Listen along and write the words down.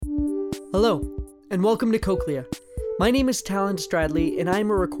Hello, and welcome to Cochlea. My name is Talon Stradley, and I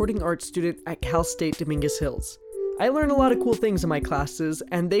am a recording arts student at Cal State Dominguez Hills. I learn a lot of cool things in my classes,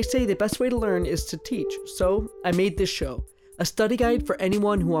 and they say the best way to learn is to teach, so I made this show, a study guide for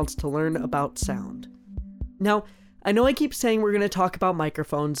anyone who wants to learn about sound. Now, I know I keep saying we're going to talk about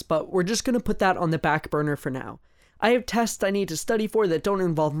microphones, but we're just going to put that on the back burner for now. I have tests I need to study for that don't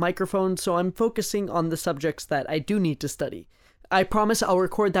involve microphones, so I'm focusing on the subjects that I do need to study. I promise I'll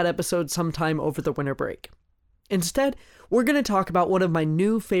record that episode sometime over the winter break. Instead, we're going to talk about one of my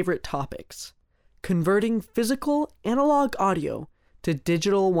new favorite topics, converting physical analog audio to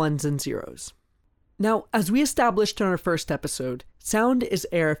digital ones and zeros. Now, as we established in our first episode, sound is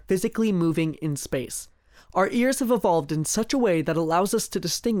air physically moving in space. Our ears have evolved in such a way that allows us to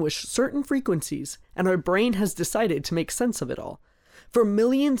distinguish certain frequencies, and our brain has decided to make sense of it all. For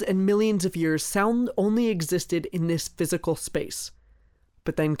millions and millions of years, sound only existed in this physical space.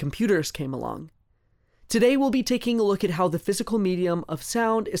 But then computers came along. Today we'll be taking a look at how the physical medium of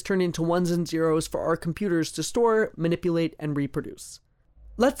sound is turned into ones and zeros for our computers to store, manipulate, and reproduce.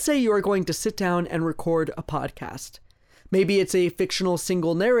 Let's say you are going to sit down and record a podcast. Maybe it's a fictional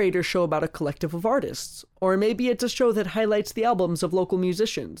single narrator show about a collective of artists. Or maybe it's a show that highlights the albums of local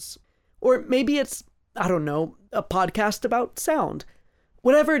musicians. Or maybe it's, a podcast about sound.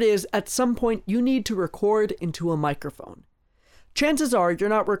 Whatever it is, at some point you need to record into a microphone. Chances are you're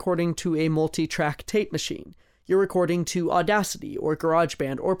not recording to a multi-track tape machine. You're recording to Audacity or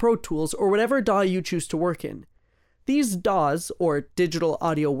GarageBand or Pro Tools or whatever DAW you choose to work in. These DAWs, or digital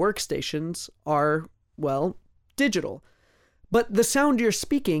audio workstations, are, digital. But the sound you're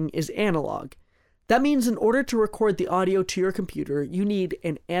speaking is analog. That means in order to record the audio to your computer, you need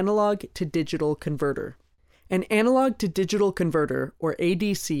an analog to digital converter. An analog to digital converter, or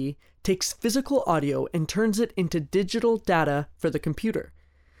ADC, takes physical audio and turns it into digital data for the computer.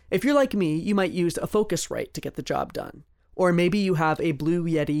 If you're like me, you might use a Focusrite to get the job done. Or maybe you have a Blue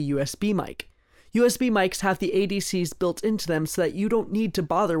Yeti USB mic. USB mics have the ADCs built into them so that you don't need to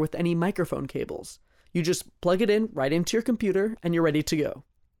bother with any microphone cables. You just plug it in right into your computer and you're ready to go.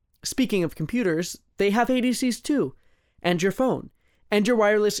 Speaking of computers, they have ADCs too, and your phone, and your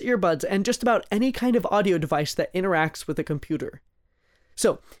wireless earbuds, and just about any kind of audio device that interacts with a computer.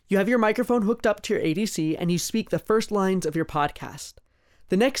 So, you have your microphone hooked up to your ADC and you speak the first lines of your podcast.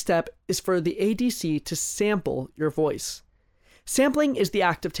 The next step is for the ADC to sample your voice. Sampling is the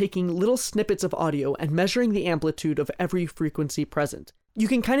act of taking little snippets of audio and measuring the amplitude of every frequency present. You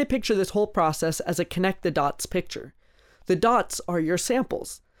can kind of picture this whole process as a connect the dots picture. The dots are your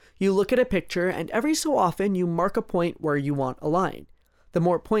samples. You look at a picture and every so often you mark a point where you want a line. The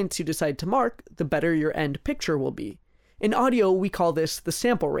more points you decide to mark, the better your end picture will be. In audio, we call this the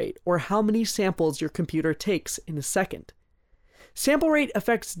sample rate, or how many samples your computer takes in a second. Sample rate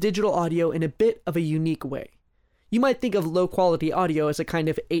affects digital audio in a bit of a unique way. You might think of low-quality audio as a kind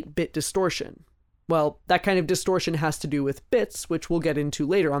of 8-bit distortion. Well, that kind of distortion has to do with bits, which we'll get into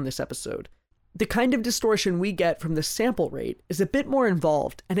later on this episode. The kind of distortion we get from the sample rate is a bit more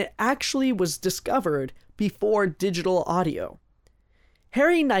involved, and it actually was discovered before digital audio.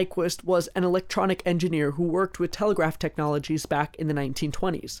 Harry Nyquist was an electronic engineer who worked with telegraph technologies back in the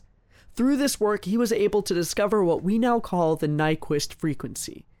 1920s. Through this work, he was able to discover what we now call the Nyquist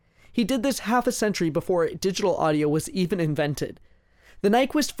frequency. He did this half a century before digital audio was even invented. The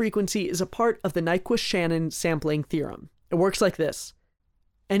Nyquist frequency is a part of the Nyquist-Shannon sampling theorem. It works like this.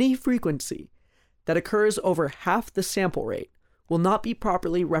 Any frequency that occurs over half the sample rate will not be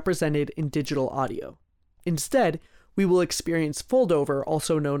properly represented in digital audio. Instead, we will experience foldover,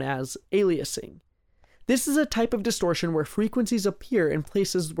 also known as aliasing. This is a type of distortion where frequencies appear in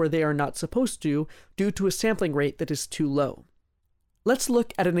places where they are not supposed to due to a sampling rate that is too low. Let's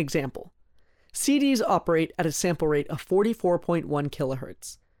look at an example. CDs operate at a sample rate of 44.1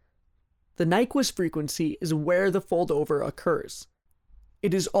 kHz. The Nyquist frequency is where the foldover occurs.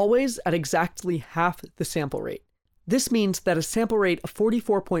 It is always at exactly half the sample rate. This means that a sample rate of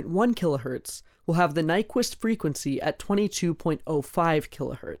 44.1 kHz will have the Nyquist frequency at 22.05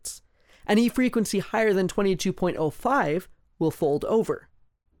 kHz. Any frequency higher than 22.05 will fold over.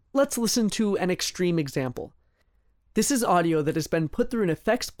 Let's listen to an extreme example. This is audio that has been put through an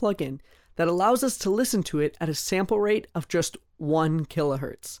effects plugin that allows us to listen to it at a sample rate of just 1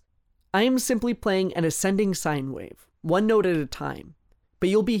 kHz. I am simply playing an ascending sine wave, one note at a time, but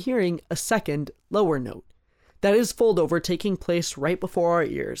you'll be hearing a second, lower note. That is foldover taking place right before our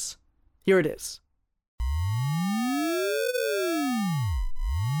ears. Here it is.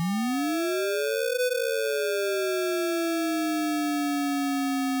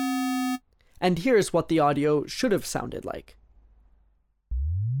 And here's what the audio should have sounded like.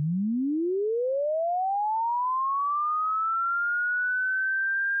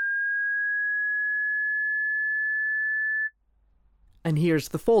 And here's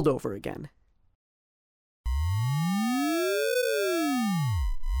the fold over again.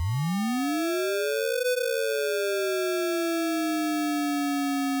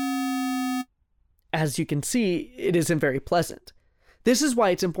 As you can see, it isn't very pleasant. This is why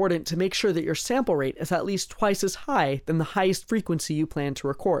it's important to make sure that your sample rate is at least twice as high than the highest frequency you plan to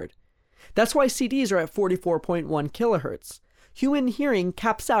record. That's why CDs are at 44.1 kHz. Human hearing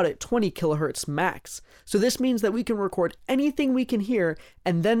caps out at 20 kHz max, so this means that we can record anything we can hear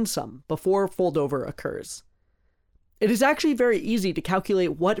and then some before foldover occurs. It is actually very easy to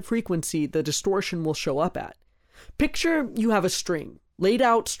calculate what frequency the distortion will show up at. Picture you have a string laid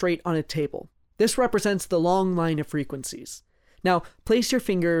out straight on a table. This represents the long line of frequencies. Now, place your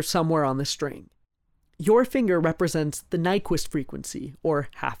finger somewhere on the string. Your finger represents the Nyquist frequency, or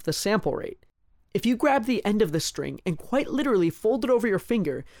half the sample rate. If you grab the end of the string and quite literally fold it over your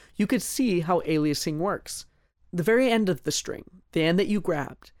finger, you could see how aliasing works. The very end of the string, the end that you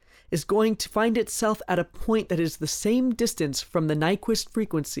grabbed, is going to find itself at a point that is the same distance from the Nyquist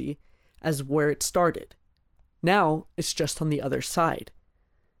frequency as where it started. Now, it's just on the other side.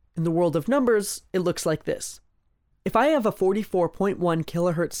 In the world of numbers, it looks like this. If I have a 44.1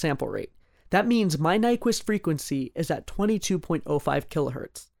 kHz sample rate, that means my Nyquist frequency is at 22.05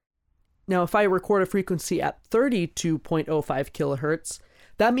 kHz. Now, if I record a frequency at 32.05 kHz,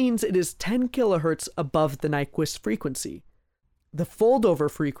 that means it is 10 kHz above the Nyquist frequency. The foldover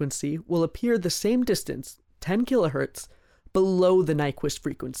frequency will appear the same distance, 10 kHz, below the Nyquist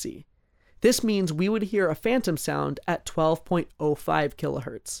frequency. This means we would hear a phantom sound at 12.05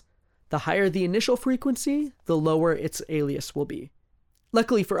 kHz. The higher the initial frequency, the lower its alias will be.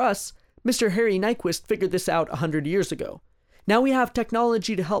 Luckily for us, Mr. Harry Nyquist figured this out 100 years ago. Now we have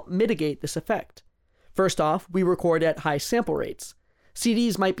technology to help mitigate this effect. First off, we record at high sample rates.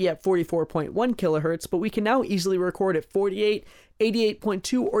 CDs might be at 44.1 kHz, but we can now easily record at 48,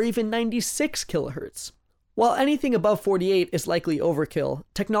 88.2, or even 96 kHz. While anything above 48 is likely overkill,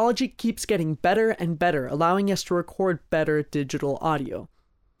 technology keeps getting better and better, allowing us to record better digital audio.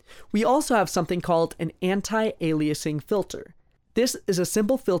 We also have something called an anti-aliasing filter. This is a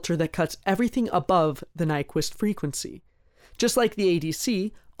simple filter that cuts everything above the Nyquist frequency. Just like the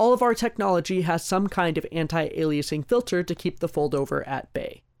ADC, all of our technology has some kind of anti-aliasing filter to keep the foldover at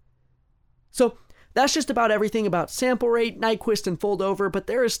bay. So that's just about everything about sample rate, Nyquist, and foldover, but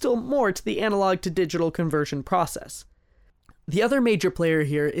there is still more to the analog to digital conversion process. The other major player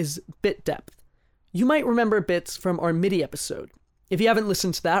here is bit depth. You might remember bits from our MIDI episode. If you haven't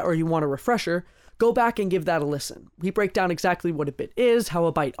listened to that or you want a refresher, go back and give that a listen. We break down exactly what a bit is, how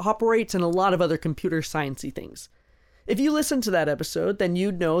a byte operates, and a lot of other computer sciencey things. If you listened to that episode, then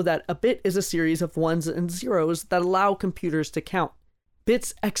you'd know that a bit is a series of ones and zeros that allow computers to count.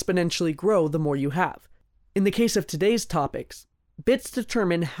 Bits exponentially grow the more you have. In the case of today's topics, bits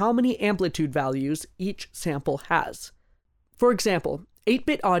determine how many amplitude values each sample has. For example,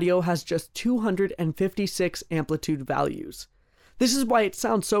 8-bit audio has just 256 amplitude values. This is why it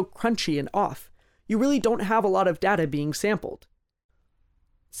sounds so crunchy and off. You really don't have a lot of data being sampled.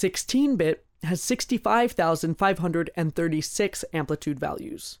 16-bit has 65,536 amplitude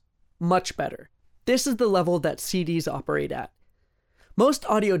values. Much better. This is the level that CDs operate at. Most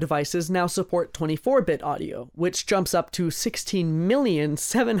audio devices now support 24-bit audio, which jumps up to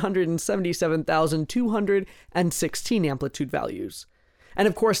 16,777,216 amplitude values. And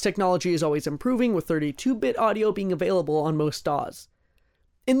of course, technology is always improving, with 32-bit audio being available on most DAWs.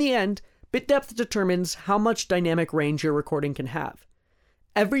 In the end, bit depth determines how much dynamic range your recording can have.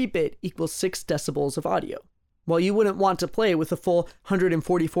 Every bit equals 6 decibels of audio. While you wouldn't want to play with the full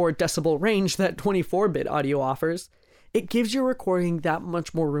 144 decibel range that 24-bit audio offers, it gives your recording that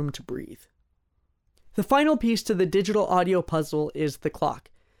much more room to breathe. The final piece to the digital audio puzzle is the clock.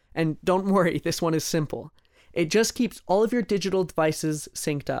 And don't worry, this one is simple. It just keeps all of your digital devices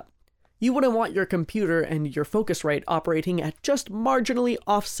synced up. You wouldn't want your computer and your Focusrite operating at just marginally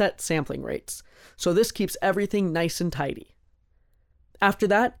offset sampling rates, so this keeps everything nice and tidy. After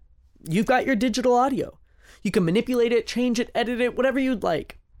that, you've got your digital audio. You can manipulate it, change it, edit it, whatever you'd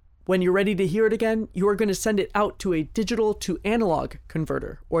like. When you're ready to hear it again, you are going to send it out to a digital to analog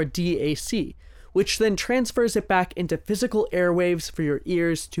converter, or DAC, which then transfers it back into physical airwaves for your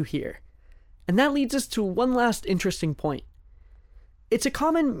ears to hear. And that leads us to one last interesting point. It's a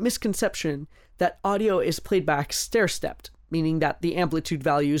common misconception that audio is played back stair-stepped, meaning that the amplitude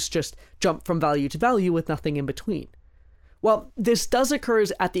values just jump from value to value with nothing in between. While this does occur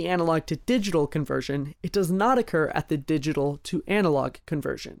at the analog to digital conversion, it does not occur at the digital to analog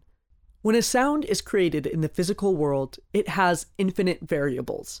conversion. When a sound is created in the physical world, it has infinite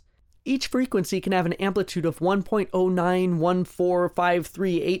variables. Each frequency can have an amplitude of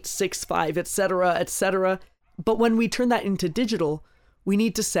 1.09145385, etc., etc. But when we turn that into digital, we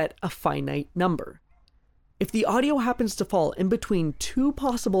need to set a finite number. If the audio happens to fall in between two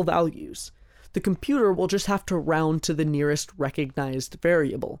possible values, the computer will just have to round to the nearest recognized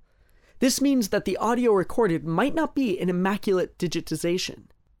variable. This means that the audio recorded might not be an immaculate digitization.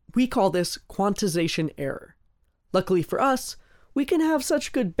 We call this quantization error. Luckily for us, we can have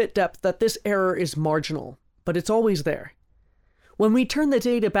such good bit depth that this error is marginal, but it's always there. When we turn the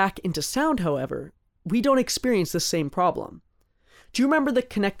data back into sound, however, we don't experience the same problem. Do you remember the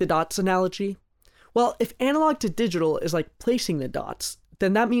connect the dots analogy? Well, if analog to digital is like placing the dots,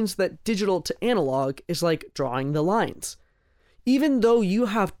 then that means that digital to analog is like drawing the lines. Even though you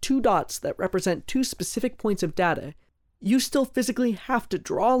have two dots that represent two specific points of data, you still physically have to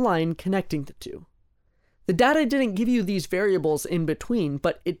draw a line connecting the two. The data didn't give you these variables in between,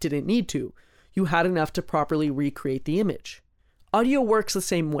 but it didn't need to. You had enough to properly recreate the image. Audio works the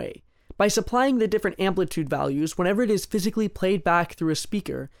same way. By supplying the different amplitude values, whenever it is physically played back through a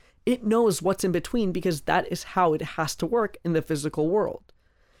speaker, it knows what's in between because that is how it has to work in the physical world.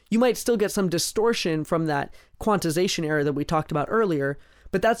 You might still get some distortion from that quantization error that we talked about earlier,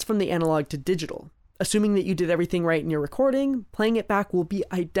 but that's from the analog to digital. Assuming that you did everything right in your recording, playing it back will be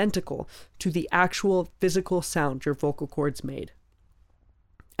identical to the actual physical sound your vocal cords made.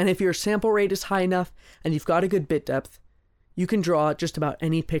 And if your sample rate is high enough and you've got a good bit depth, you can draw just about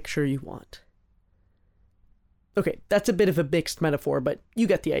any picture you want. Okay, that's a bit of a mixed metaphor, but you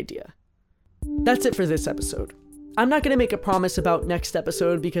get the idea. That's it for this episode. I'm not going to make a promise about next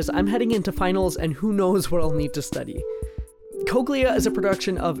episode because I'm heading into finals and who knows what I'll need to study. Cochlea is a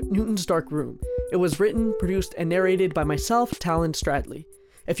production of Newton's Dark Room. It was written, produced, and narrated by myself, Talon Stradley.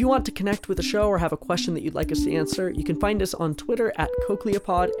 If you want to connect with the show or have a question that you'd like us to answer, you can find us on Twitter at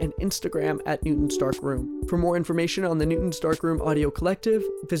CochleaPod and Instagram at Newton's Dark Room. For more information on the Newton's Dark Room Audio Collective,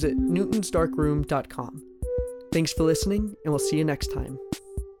 visit newtonsdarkroom.com. Thanks for listening, and we'll see you next time.